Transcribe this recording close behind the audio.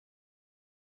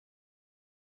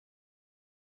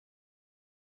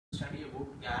study about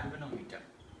galvanometer.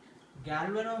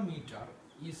 Galvanometer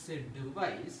is a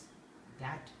device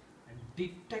that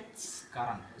detects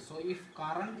current. So if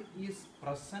current is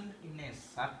present in a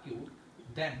circuit,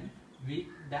 then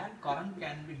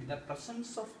the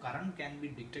presence of current can be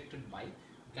detected by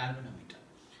galvanometer.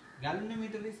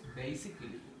 Galvanometer is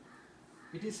basically,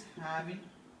 it is having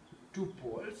two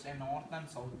poles, a north and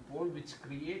south pole, which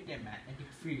create a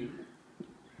magnetic field.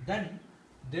 Then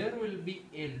there will be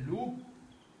a loop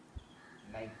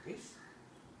like this.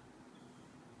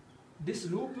 This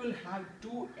loop will have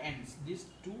two ends. These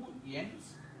two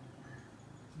ends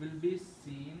will be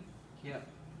seen here.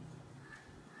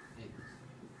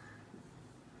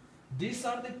 These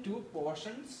are the two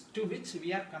portions to which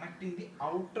we are connecting the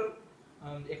outer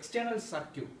external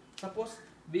circuit. Suppose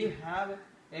we have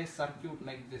a circuit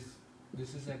like this.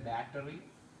 This is a battery.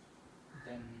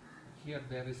 Then here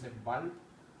there is a bulb,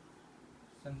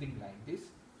 something like this.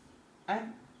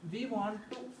 And we want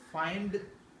to find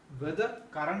whether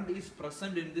current is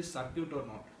present in this circuit or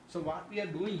not. So what we are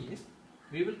doing is,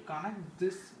 we will connect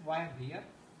this wire here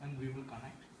and we will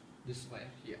connect this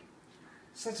wire here,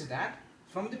 such that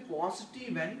from the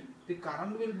positive end the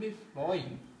current will be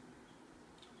flowing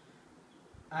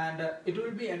and it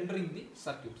will be entering the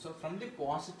circuit. So from the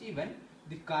positive end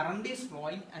the current is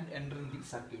flowing and entering the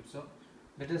circuit. So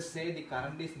let us say the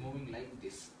current is moving like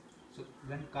this. So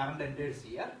when current enters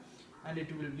here, and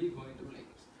it will be going to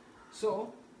like this.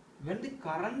 So when the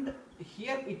current,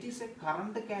 here it is a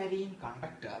current carrying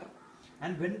conductor,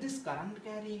 and when this current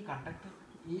carrying conductor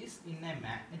is in a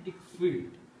magnetic field,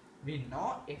 we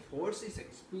know a force is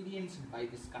experienced by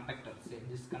this conductor. Say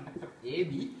this conductor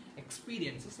AB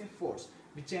experiences a force,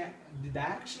 which the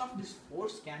direction of this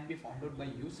force can be found out by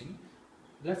using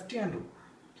left hand rule.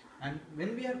 And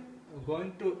when we are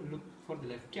going to look for the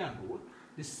left hand rule,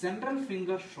 the central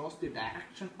finger shows the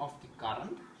direction of the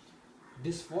current,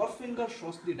 this forefinger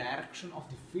shows the direction of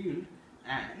the field,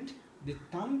 and the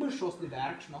thumb shows the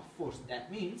direction of force.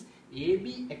 That means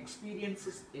AB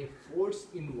experiences a force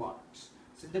inwards,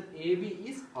 so that AB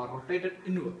is rotated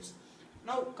inwards.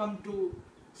 Now come to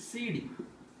CD.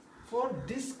 For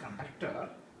this conductor,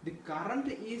 the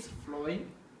current is flowing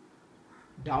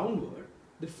downward,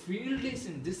 the field is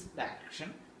in this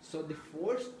direction, so the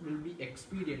force will be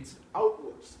experienced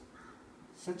outwards,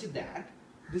 such that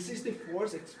this is the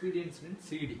force experienced in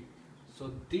CD.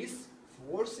 So this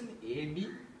force in AB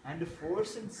and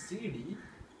force in CD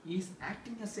is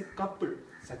acting as a couple,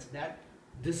 such that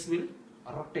this will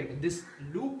rotate, this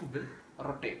loop will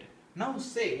rotate. Now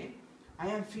say I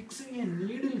am fixing a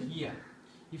needle here.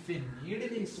 If a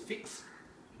needle is fixed,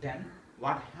 then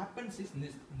what happens is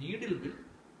this needle will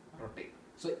rotate.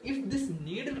 So if this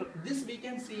needle, this we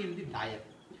can see in the dial.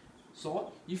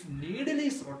 So if needle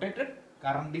is rotated,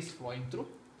 current is flowing through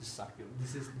this circuit.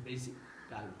 This is the basic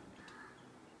galvanometer.